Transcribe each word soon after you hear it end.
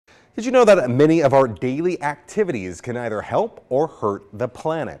Did you know that many of our daily activities can either help or hurt the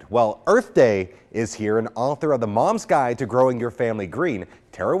planet? Well, Earth Day is here, and author of the Mom's Guide to Growing Your Family Green,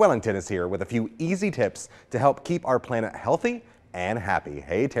 Terra Wellington, is here with a few easy tips to help keep our planet healthy and happy.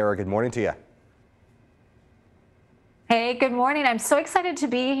 Hey, Terra, good morning to you. Hey, good morning. I'm so excited to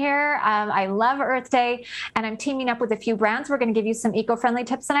be here. I love Earth Day, and I'm teaming up with a few brands. We're going to give you some eco-friendly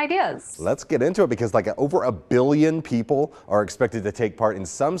tips and ideas. Let's get into it because over 1 billion people are expected to take part in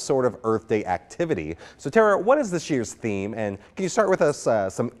some sort of Earth Day activity. So Terra, what is this year's theme? And can you start with us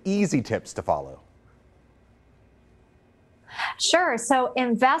some easy tips to follow? Sure. So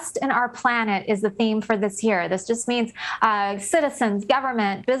invest in our planet is the theme for this year. This just means citizens,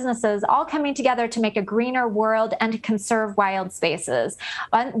 government, businesses, all coming together to make a greener world and to conserve wild spaces.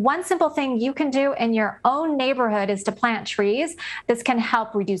 One simple thing you can do in your own neighborhood is to plant trees. This can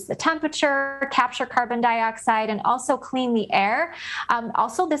help reduce the temperature, capture carbon dioxide, and also clean the air.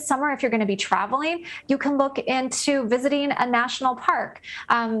 Also this summer, if you're going to be traveling, you can look into visiting a national park.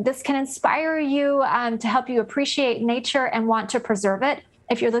 This can inspire you to help you appreciate nature and want to preserve it.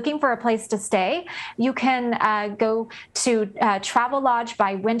 If you're looking for a place to stay, you can go to Travelodge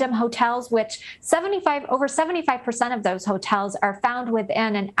by Wyndham Hotels, which over 75% of those hotels are found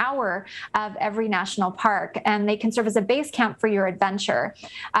within an hour of every national park, and they can serve as a base camp for your adventure.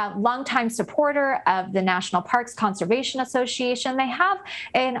 Longtime supporter of the National Parks Conservation Association, they have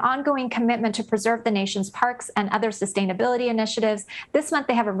an ongoing commitment to preserve the nation's parks and other sustainability initiatives. This month,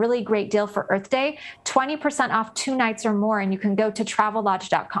 they have a really great deal for Earth Day, 20% off 2 nights or more, and you can go to Travelodge.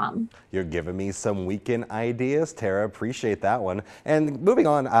 You're giving me some weekend ideas, Terra. Appreciate that one. And moving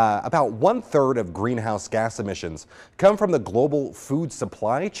on, about 1/3 of greenhouse gas emissions come from the global food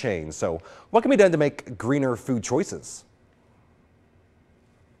supply chain. So what can be done to make greener food choices?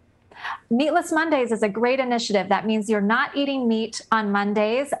 Meatless Mondays is a great initiative. That means you're not eating meat on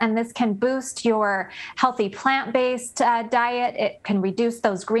Mondays, and this can boost your healthy plant-based diet. It can reduce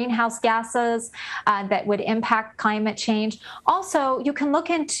those greenhouse gases that would impact climate change. Also, you can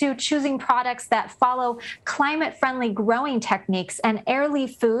look into choosing products that follow climate-friendly growing techniques, and Air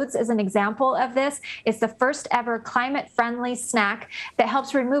Leaf Foods is an example of this. It's the first ever climate-friendly snack that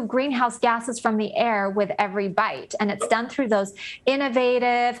helps remove greenhouse gases from the air with every bite, and it's done through those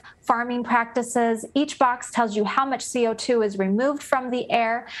innovative farming practices. Each box tells you how much CO2 is removed from the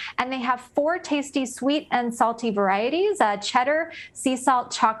air, and they have 4 tasty sweet and salty varieties: cheddar, sea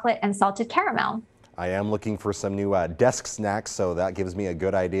salt, chocolate, and salted caramel. I am looking for some new desk snacks, so that gives me a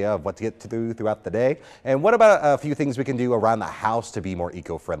good idea of what to get to do throughout the day. And what about a few things we can do around the house to be more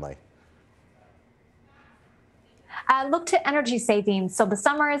eco-friendly? Look to energy savings. So the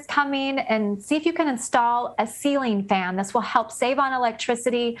summer is coming, and see if you can install a ceiling fan. This will help save on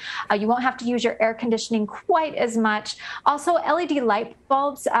electricity. You won't have to use your air conditioning quite as much. Also, LED light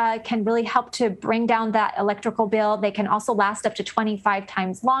bulbs can really help to bring down that electrical bill. They can also last up to 25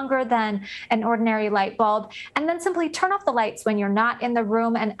 times longer than an ordinary light bulb. And then simply turn off the lights when you're not in the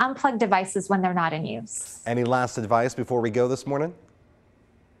room and unplug devices when they're not in use. Any last advice before we go this morning?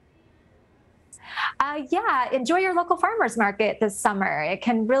 Yeah, enjoy your local farmers market this summer. It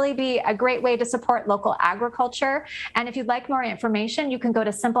can really be a great way to support local agriculture. And if you'd like more information, you can go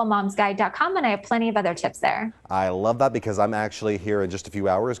to simplemomsguide.com, and I have plenty of other tips there. I love that because I'm actually here in just a few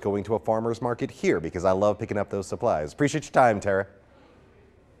hours going to a farmer's market here because I love picking up those supplies. Appreciate your time, Terra.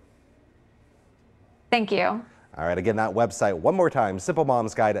 Thank you. All right, again, that website one more time,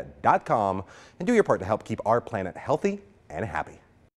 simplemomsguide.com, and do your part to help keep our planet healthy and happy.